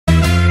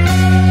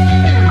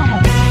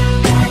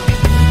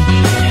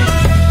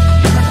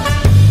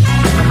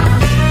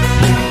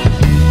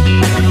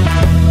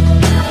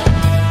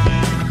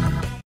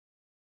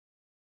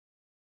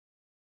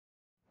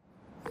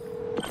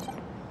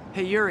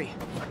Hey, Yuri.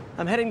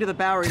 I'm heading to the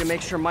Bowery to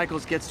make sure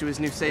Michaels gets to his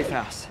new safe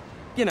house.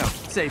 You know,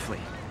 safely.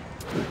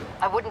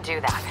 I wouldn't do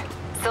that.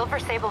 Silver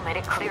Sable made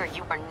it clear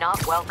you are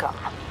not welcome.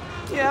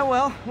 Yeah,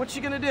 well, what's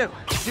she gonna do?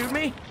 Shoot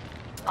me?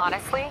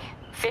 Honestly,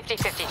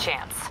 50-50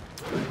 chance.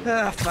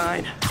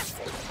 Fine.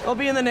 I'll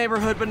be in the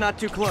neighborhood, but not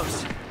too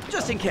close.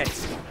 Just in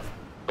case.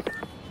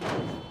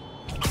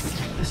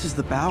 This is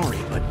the Bowery,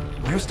 but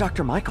where's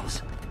Dr.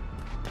 Michaels?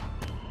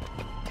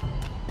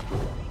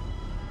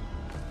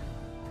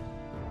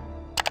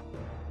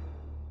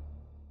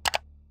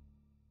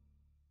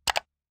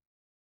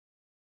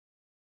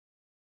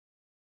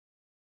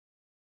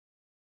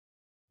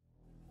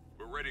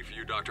 We're ready for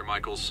you, Dr.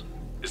 Michaels.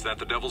 Is that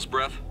the Devil's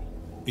Breath?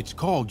 It's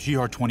called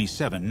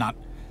GR-27, not...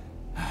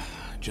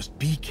 Just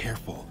be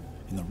careful.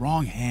 In the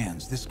wrong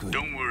hands, this could...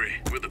 Don't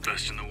worry, we're the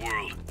best in the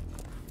world.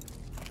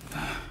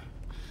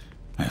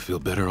 I feel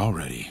better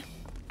already.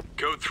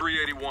 Code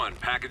 381,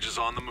 package is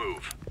on the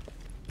move.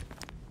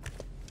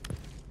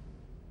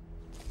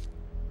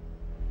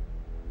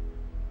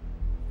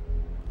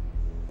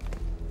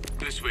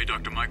 This way,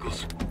 Dr.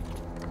 Michaels.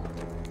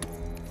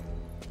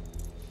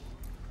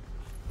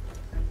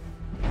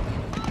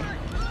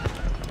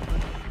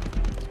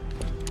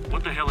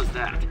 What the hell is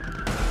that?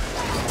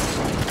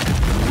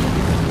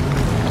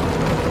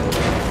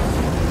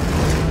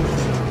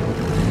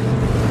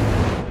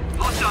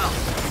 Hostile!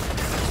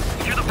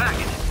 Secure the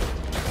package!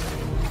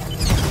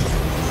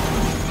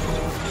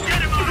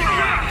 Get him out of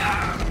here!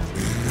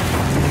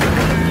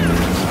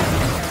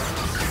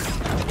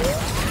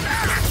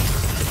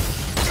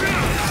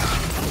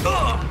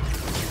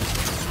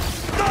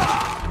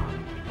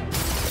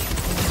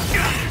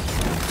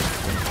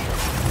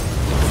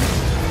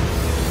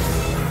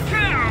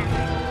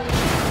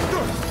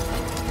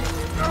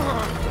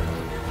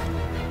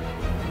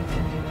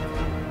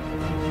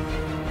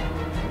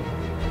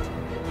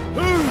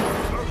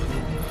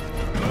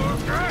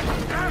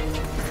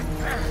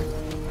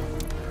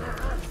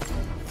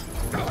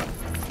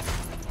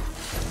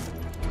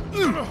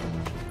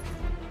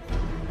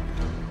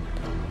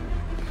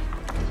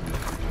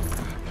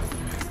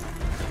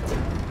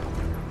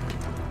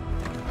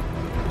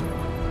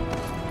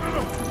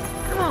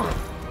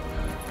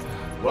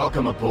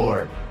 Welcome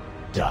aboard,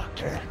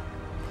 Doctor.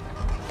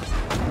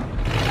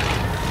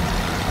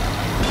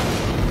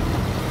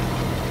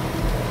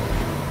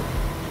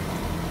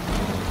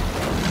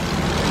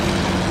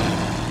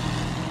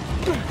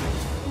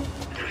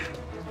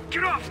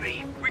 Get off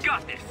me! We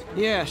got this!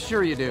 Yeah,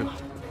 sure you do.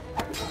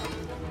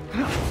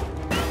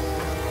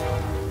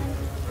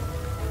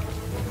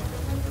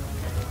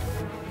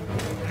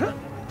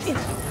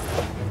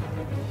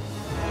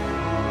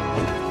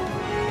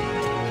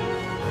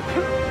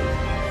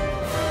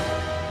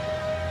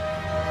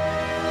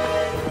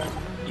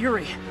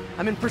 Yuri,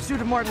 I'm in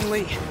pursuit of Martin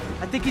Lee.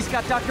 I think he's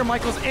got Dr.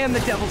 Michaels and the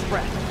Devil's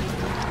Breath.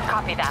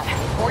 Copy that.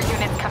 More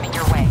units coming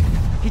your way.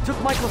 He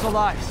took Michaels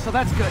alive, so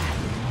that's good.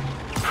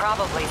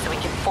 Probably so we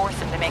can force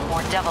him to make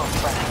more Devil's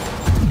Breath.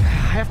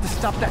 I have to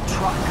stop that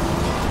truck.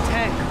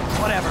 Tank,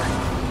 whatever.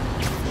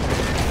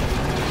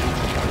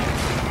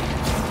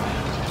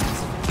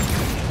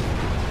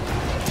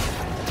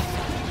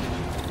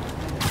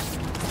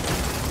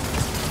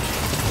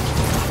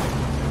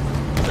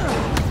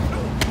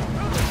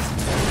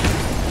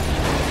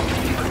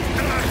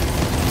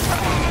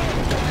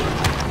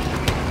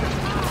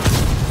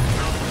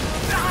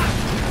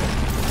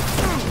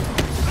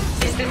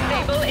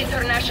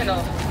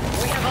 International.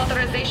 We have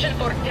authorization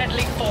for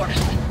deadly force.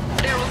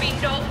 There will be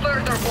no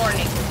further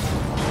warning.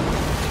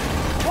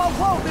 Whoa,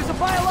 whoa! There's a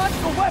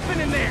biological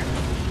weapon in there!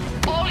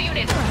 All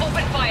units,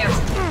 open fire!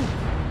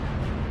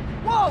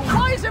 Whoa!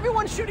 Why is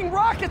everyone shooting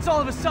rockets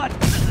all of a sudden?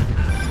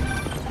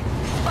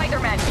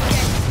 Spider-Man,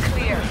 get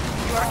clear.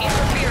 You are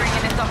interfering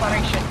in this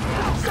operation.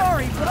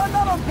 Sorry, but I'm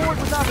not on board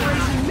with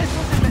Operation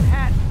Missiles in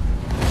Manhattan.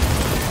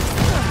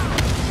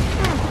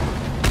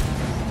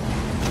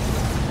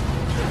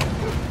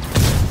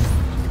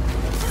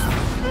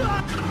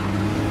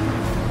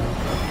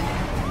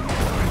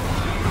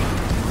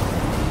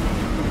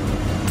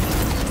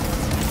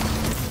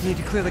 Need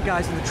to clear the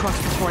guys in the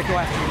trucks before I go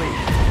after Lee.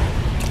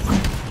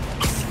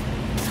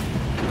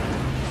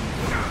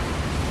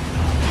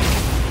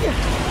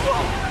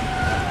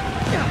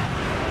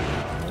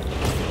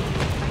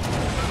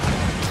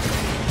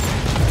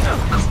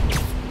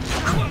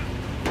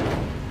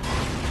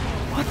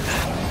 What the?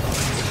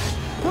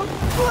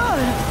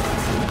 Blood!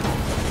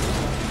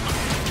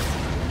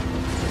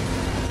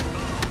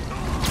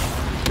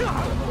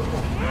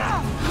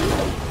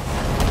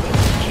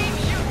 Keep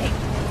shooting!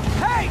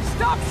 Hey,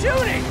 stop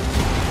shooting!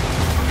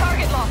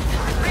 Target locked.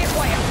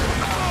 Refire.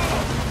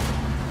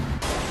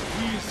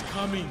 He is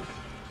coming.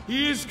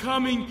 He is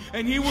coming,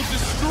 and he will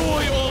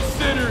destroy all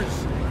sinners.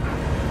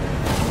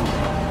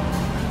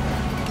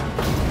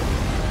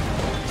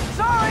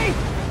 Sorry!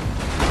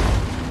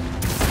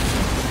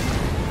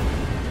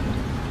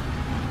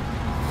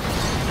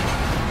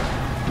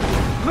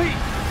 Lee,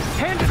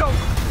 hand it over!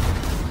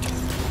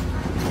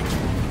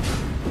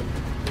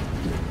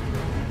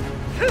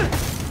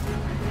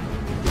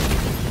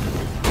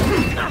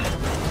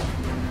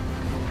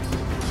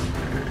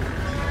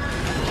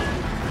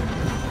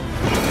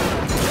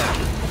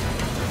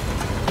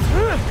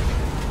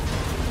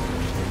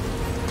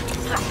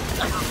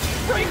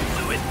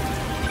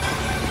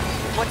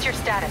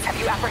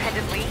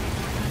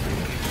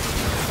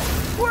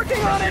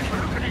 Working on it!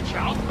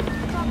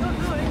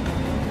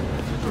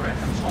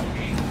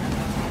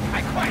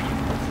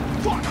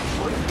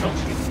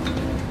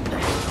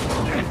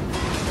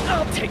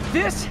 I'll take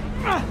this!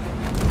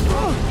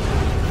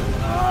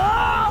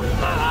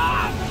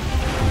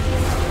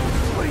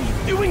 What are you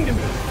doing to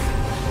me?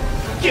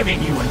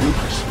 Giving you a new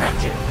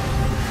perspective.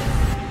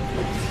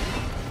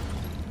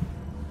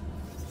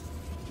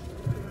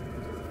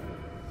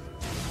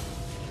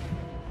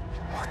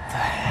 What the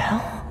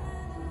hell?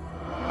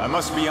 I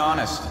must be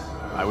honest.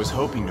 I was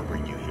hoping to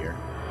bring you here.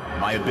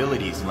 My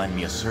abilities lend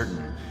me a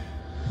certain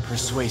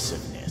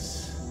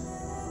persuasiveness.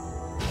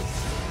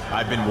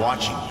 I've been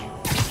watching you.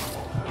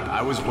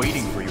 I was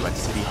waiting for you at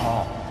City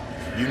Hall.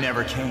 You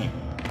never came.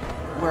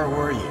 Where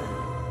were you?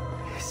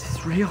 Is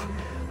this real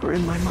or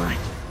in my mind?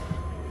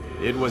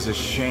 It was a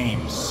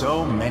shame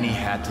so many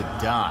had to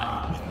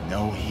die with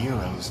no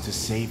heroes to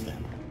save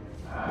them.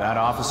 That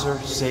officer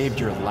saved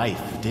your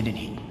life, didn't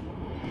he?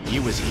 He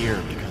was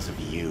here because of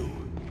you.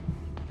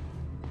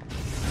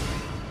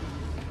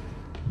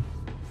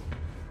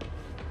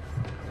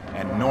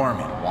 And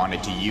Norman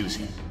wanted to use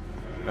him.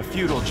 A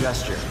futile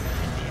gesture in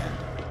the end.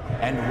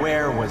 And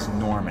where was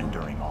Norman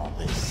during all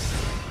this?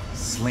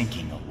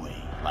 Slinking away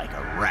like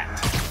a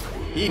rat.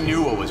 He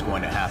knew what was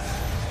going to happen,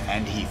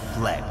 and he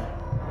fled.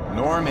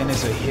 Norman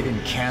is a hidden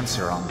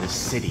cancer on this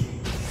city.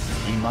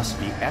 He must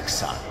be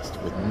excised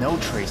with no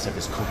trace of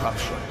his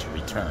corruption to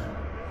return.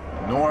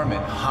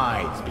 Norman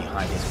hides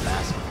behind his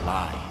mask of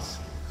lies.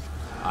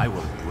 I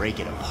will break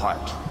it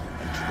apart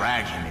and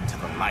drag him into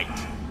the light.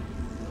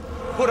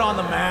 Put on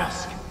the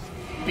mask.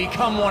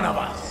 Become one of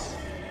us.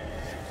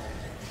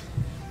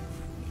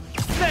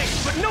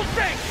 Thanks, but no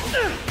thanks!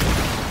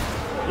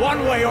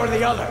 One way or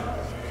the other,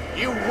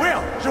 you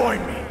will join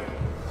me.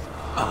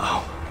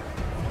 Uh-oh.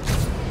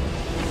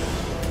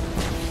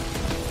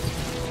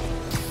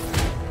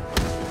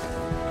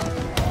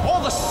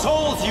 All the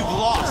souls you've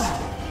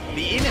lost,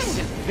 the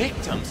innocent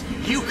victims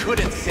you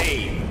couldn't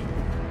save.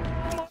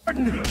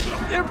 Martin,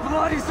 their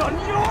blood is on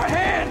your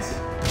hands!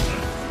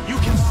 You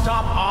can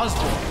stop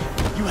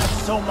Osborn. You have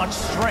so much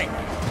strength.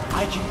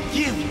 I can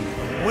give you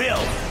the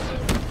will.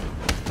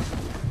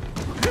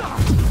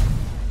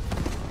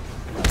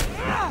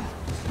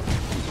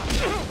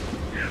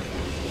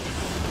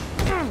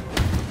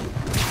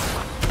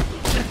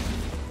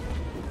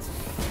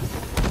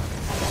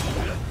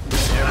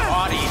 Their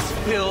bodies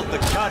filled the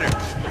gutter,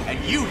 and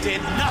you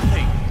did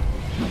nothing.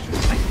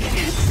 I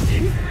can't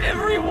save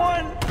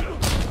everyone!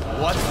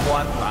 What's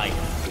one life?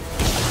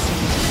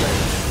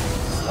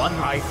 One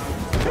life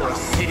for a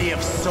city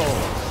of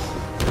souls.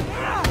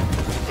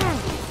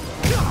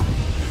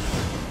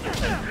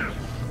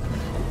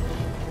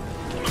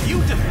 You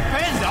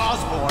defend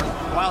Osborn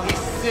while he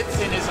sits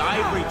in his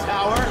ivory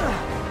tower?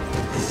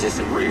 This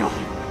isn't real.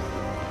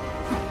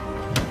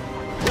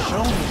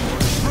 Show me your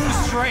true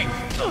strength.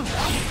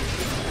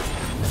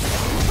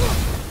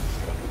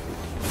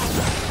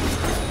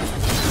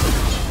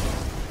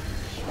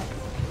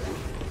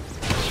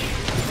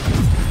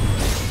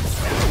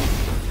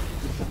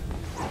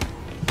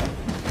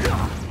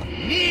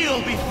 Kneel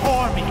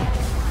before me.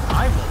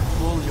 I will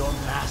pull your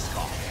mask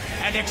off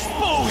and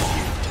expose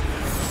you.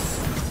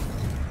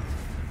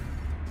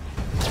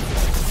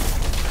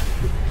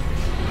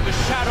 The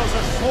shadows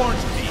are sworn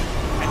to me,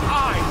 and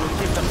I will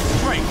give them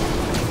strength.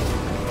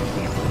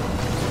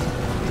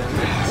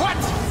 What?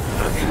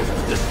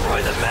 Destroy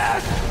the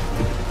mask!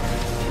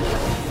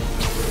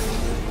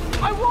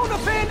 I won't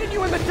abandon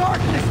you in the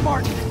darkness,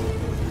 Martin!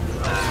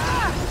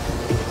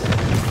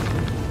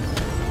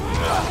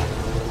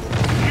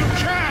 You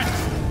can't!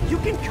 You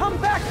can come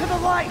back to the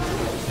light!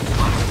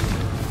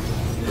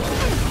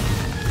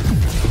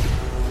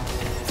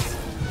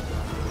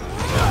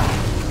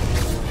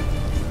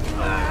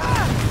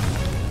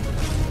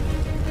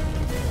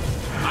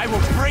 I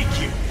will break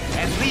you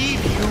and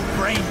leave you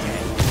brain dead.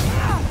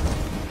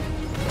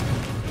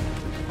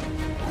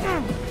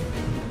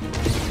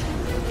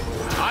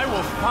 I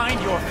will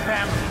find your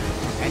family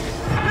and...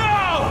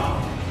 No!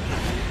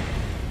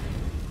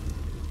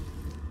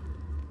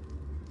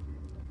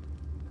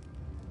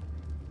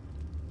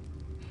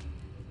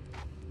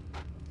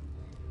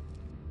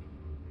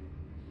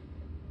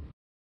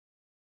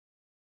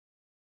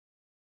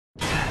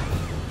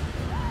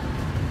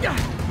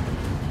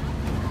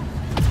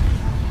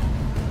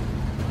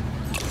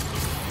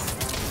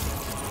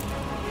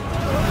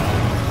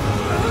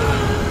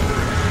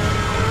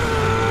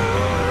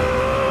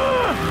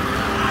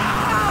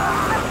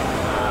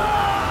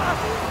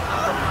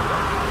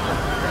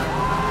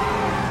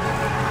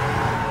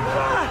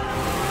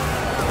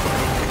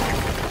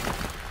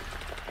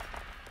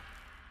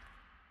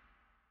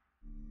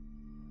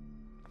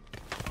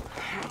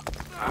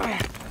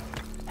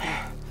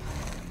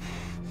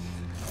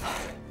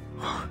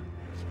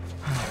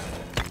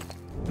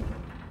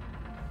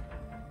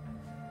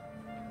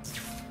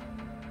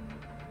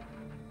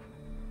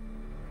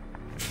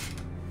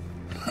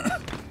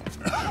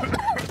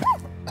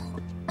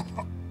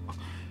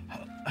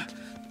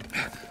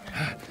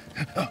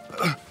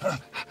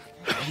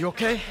 You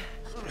okay?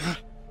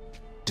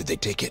 Did they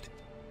take it?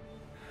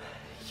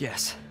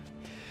 Yes.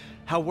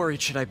 How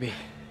worried should I be?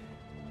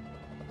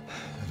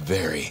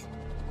 Very.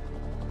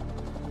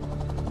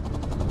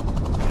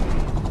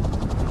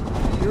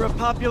 You're a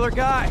popular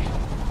guy.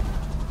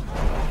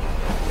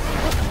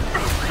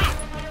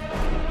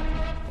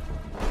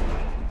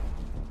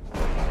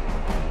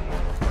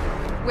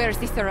 Where's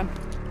the serum?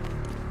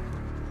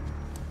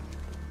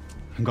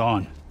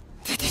 Gone.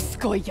 This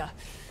Goya.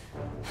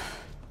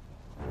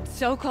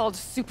 So-called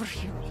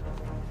superhero.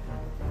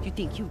 You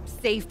think you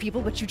save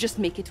people, but you just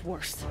make it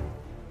worse.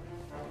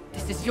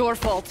 This is your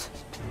fault.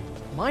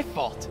 My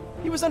fault?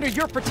 He was under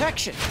your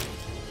protection.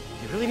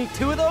 You really need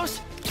 2 of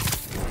those?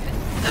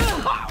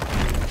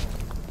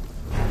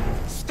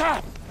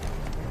 Stop!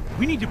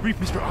 We need to brief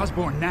Mr.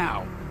 Osborn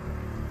now.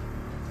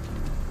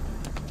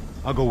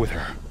 I'll go with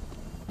her.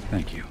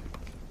 Thank you.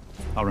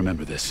 I'll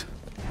remember this.